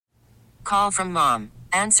call from mom.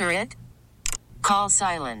 Answer it. Call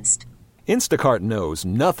silenced. Instacart knows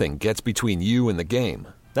nothing gets between you and the game.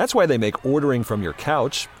 That's why they make ordering from your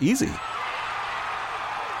couch easy.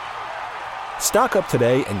 Stock up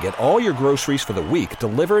today and get all your groceries for the week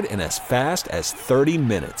delivered in as fast as 30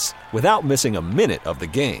 minutes without missing a minute of the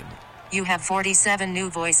game. You have 47 new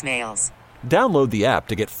voicemails. Download the app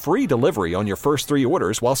to get free delivery on your first 3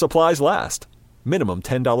 orders while supplies last. Minimum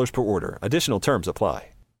 $10 per order. Additional terms apply.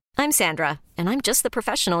 I'm Sandra, and I'm just the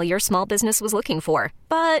professional your small business was looking for.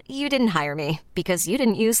 But you didn't hire me because you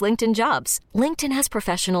didn't use LinkedIn Jobs. LinkedIn has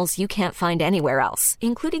professionals you can't find anywhere else,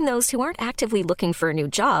 including those who aren't actively looking for a new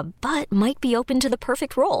job, but might be open to the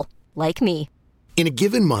perfect role, like me. In a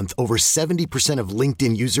given month, over 70% of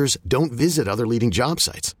LinkedIn users don't visit other leading job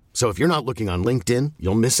sites. So if you're not looking on LinkedIn,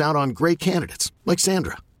 you'll miss out on great candidates like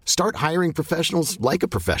Sandra. Start hiring professionals like a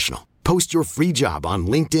professional. Post your free job on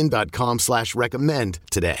linkedin.com/recommend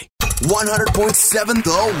today. 100.7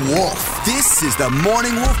 The Wolf. This is the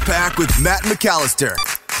Morning Wolf Pack with Matt McAllister.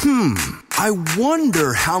 I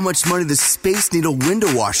wonder how much money the Space Needle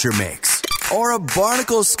window washer makes. Or a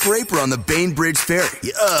barnacle scraper on the Bainbridge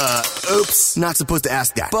Ferry. Oops, not supposed to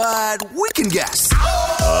ask that. But we can guess.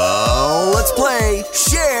 Let's play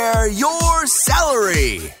Share Your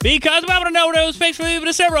Salary. Because we want to know those fakes, but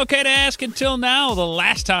it's never okay to ask until now. The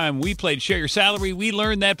last time we played Share Your Salary, we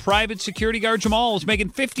learned that private security guard Jamal is making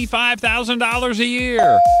 $55,000 a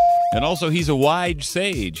year. And also, he's a wise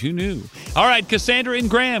sage. Who knew? All right, Cassandra and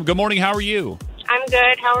Graham, good morning. How are you? I'm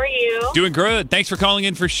good. How are you? Doing good. Thanks for calling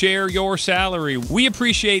in for Share Your Salary. We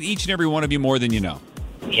appreciate each and every one of you more than you know.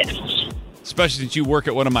 Yes. Especially since you work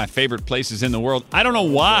at one of my favorite places in the world. I don't know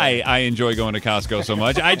why I enjoy going to Costco so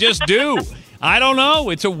much. I just do. I don't know.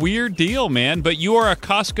 It's a weird deal, man. But you are a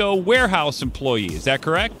Costco warehouse employee. Is that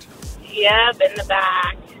correct? Yep, in the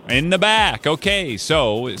back. In the back. Okay,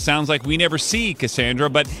 so it sounds like we never see Cassandra,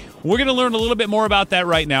 but we're going to learn a little bit more about that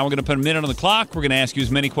right now. We're going to put a minute on the clock. We're going to ask you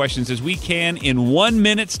as many questions as we can in 1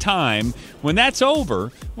 minute's time. When that's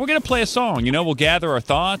over, we're going to play a song. You know, we'll gather our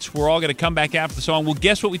thoughts. We're all going to come back after the song. We'll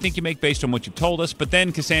guess what we think you make based on what you've told us. But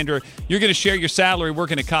then, Cassandra, you're going to share your salary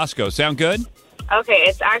working at Costco. Sound good? Okay,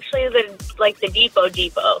 it's actually the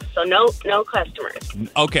depot, so no customers.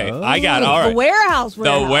 Okay, I got it. All right. The warehouse.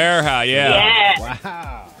 The warehouse, yeah.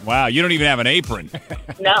 Yeah. Wow, you don't even have an apron.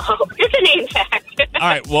 No, it's a name tag. All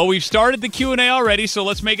right, well, we've started the Q&A already, so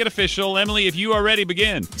let's make it official. Emily, if you are ready,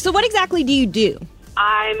 begin. So what exactly do you do?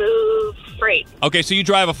 I move freight. Okay, so you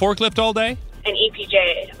drive a forklift all day? An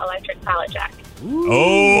EPJ, electric pallet jack. Ooh.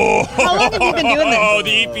 Oh! How long have you been doing this? Oh,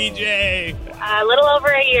 the EPJ. A little over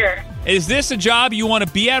a year. Is this a job you want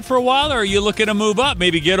to be at for a while, or are you looking to move up?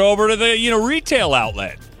 Maybe get over to the retail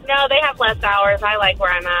outlet? No, they have less hours. I like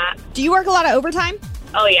where I'm at. Do you work a lot of overtime?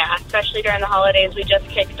 Oh, yeah, especially during the holidays. We just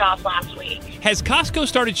kicked off last week. Has Costco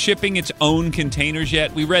started shipping its own containers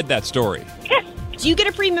yet? We read that story. Yes. Do you get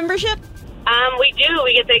a free membership? We do.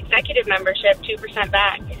 We get the executive membership, 2%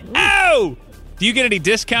 back. Oh! Do you get any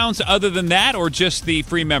discounts other than that, or just the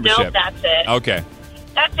free membership? Nope, that's it. Okay.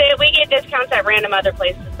 That's it. We get discounts at random other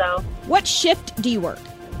places, though. What shift do you work?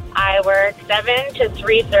 I work 7 to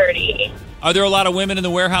 3:30. Are there a lot of women in the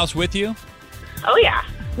warehouse with you? Oh, yeah.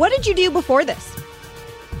 What did you do before this?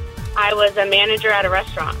 I was a manager at a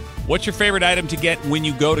restaurant. What's your favorite item to get when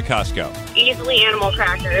you go to Costco? Easily animal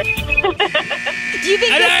crackers. Do you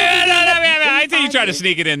think I think you tried to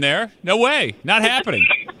sneak it in there. No way. Not happening.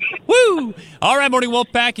 Woo! All right, Morning Wolf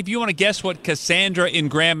Pack, if you want to guess what Cassandra and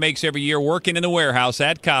Graham makes every year working in the warehouse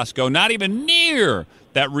at Costco, not even near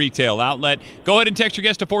that retail outlet, go ahead and text your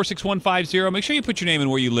guess to 46150. Make sure you put your name and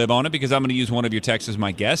where you live on it, because I'm going to use one of your texts as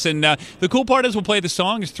my guess. And the cool part is we'll play the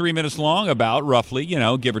song. It's 3 minutes long, about roughly,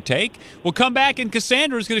 give or take. We'll come back, and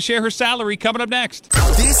Cassandra is going to share her salary coming up next.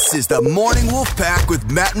 This is the Morning Wolf Pack with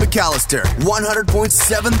Matt McAllister.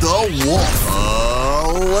 100.7 The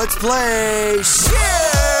Wolf. Let's play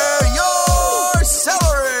Share Your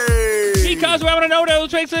Salary. Because we want to know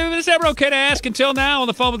those fakes, it's never okay to ask until now. On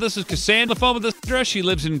the phone with us is Cassandra. On the phone with us, she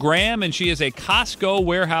lives in Graham, and she is a Costco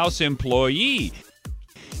warehouse employee.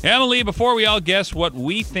 Emily, before we all guess what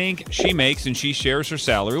we think she makes and she shares her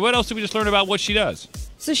salary, what else did we just learn about what she does?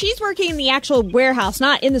 So she's working in the actual warehouse,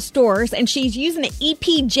 not in the stores, and she's using an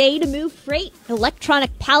EPJ to move freight,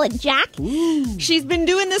 electronic pallet jack. Ooh. She's been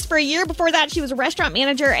doing this for a year. Before that, she was a restaurant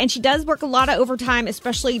manager, and she does work a lot of overtime,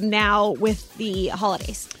 especially now with the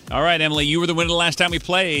holidays. All right, Emily, you were the winner the last time we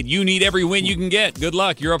played. You need every win you can get. Good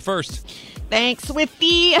luck. You're up first. Thanks. With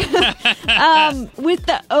the with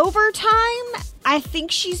the overtime, I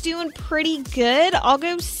think she's doing pretty good. I'll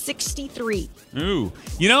go 63. Ooh.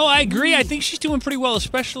 I agree. I think she's doing pretty well,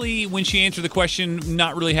 especially when she answered the question,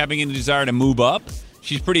 not really having any desire to move up.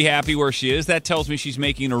 She's pretty happy where she is. That tells me she's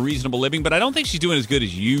making a reasonable living, but I don't think she's doing as good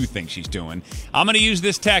as you think she's doing. I'm going to use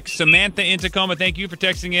this text. Samantha in Tacoma, thank you for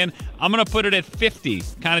texting in. I'm going to put it at 50.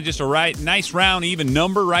 Kind of just a nice round, even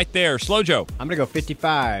number right there. Slow Joe. I'm going to go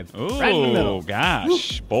 55. Oh, right in the middle.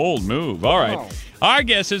 Gosh. Bold move. All right. Our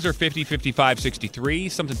guesses are 50, 55, 63.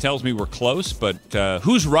 Something tells me we're close, but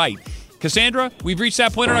who's right? Cassandra, we've reached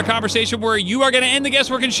that point in our conversation where you are going to end the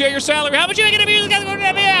guesswork and share your salary. How much are you going to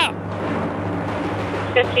be?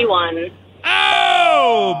 51.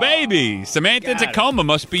 Oh, baby. Samantha in Tacoma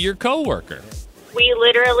must be your coworker. We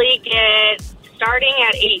literally get starting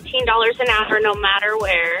at $18 an hour no matter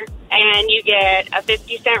where, and you get a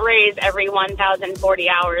 50-cent raise every 1,040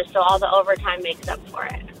 hours, so all the overtime makes up for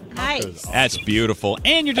it. Nice. That's beautiful.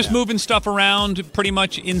 And you're just moving stuff around pretty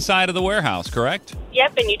much inside of the warehouse, correct?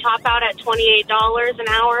 Yep, and you top out at $28 an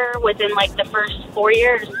hour within, the first 4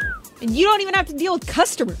 years. And you don't even have to deal with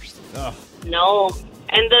customers. Oh. No.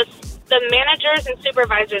 And the managers and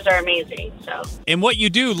supervisors are amazing. So. And what you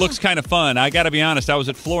do looks kind of fun. I got to be honest. I was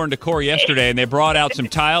at Floor & Decor yesterday, and they brought out some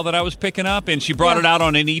tile that I was picking up, and she brought it out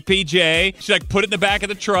on an EPJ. She put it in the back of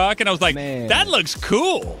the truck, and I was like, that looks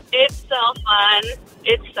cool. It's so fun.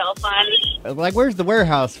 It's so fun. Where's the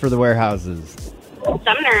warehouse for the warehouses?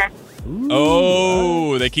 Sumner. Ooh.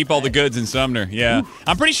 Oh, they keep all the goods in Sumner. Yeah. Ooh.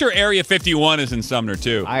 I'm pretty sure Area 51 is in Sumner,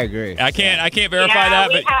 too. I agree. I can't verify that,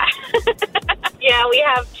 but... Yeah, we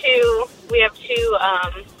have two. We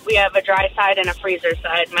have a dry side and a freezer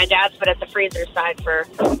side. My dad's been at the freezer side for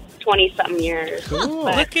 20-something years. Cool.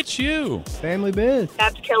 Look at you. Family biz.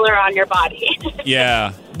 That's killer on your body.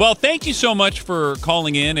 Yeah. Well, thank you so much for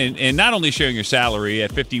calling in and not only sharing your salary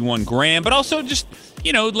at $51,000, but also just,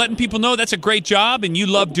 letting people know that's a great job and you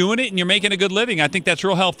love doing it and you're making a good living. I think that's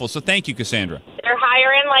real helpful. So thank you, Cassandra. They're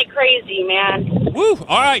hiring like crazy, man. Woo.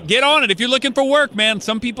 All right. Get on it. If you're looking for work, man,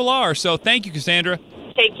 some people are. So thank you, Cassandra.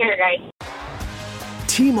 Take care, guys.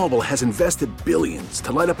 T-Mobile has invested billions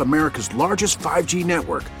to light up America's largest 5G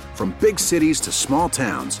network, from big cities to small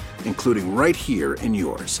towns, including right here in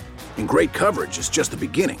yours. And great coverage is just the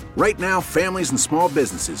beginning. Right now, families and small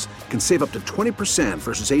businesses can save up to 20%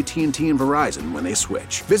 versus AT&T and Verizon when they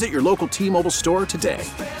switch. Visit your local T-Mobile store today.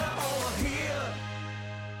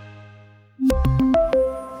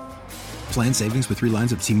 Plan savings with 3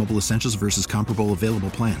 lines of T-Mobile Essentials versus comparable available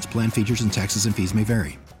plans. Plan features and taxes and fees may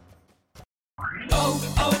vary.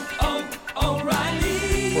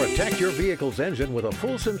 Protect your vehicle's engine with a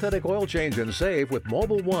full synthetic oil change and save with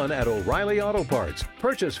Mobil 1 at O'Reilly Auto Parts.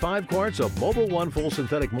 Purchase 5 quarts of Mobil 1 full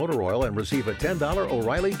synthetic motor oil and receive a $10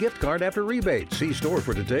 O'Reilly gift card after rebate. See store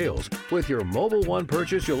for details. With your Mobil 1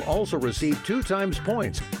 purchase, you'll also receive 2 times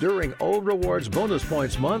points during O Rewards Bonus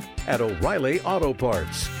Points Month at O'Reilly Auto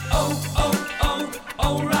Parts.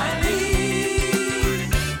 O'Reilly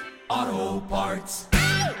Auto Parts.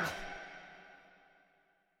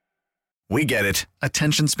 We get it.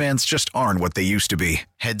 Attention spans just aren't what they used to be.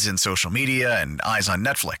 Heads in social media and eyes on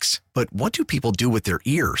Netflix. But what do people do with their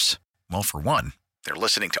ears? Well, for one, they're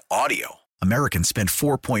listening to audio. Americans spend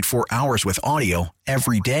 4.4 hours with audio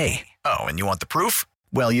every day. Oh, and you want the proof?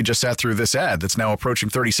 Well, you just sat through this ad that's now approaching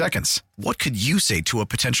 30 seconds. What could you say to a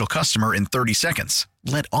potential customer in 30 seconds?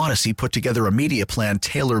 Let Odyssey put together a media plan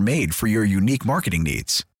tailor-made for your unique marketing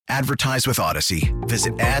needs. Advertise with Odyssey.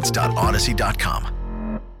 Visit ads.odyssey.com.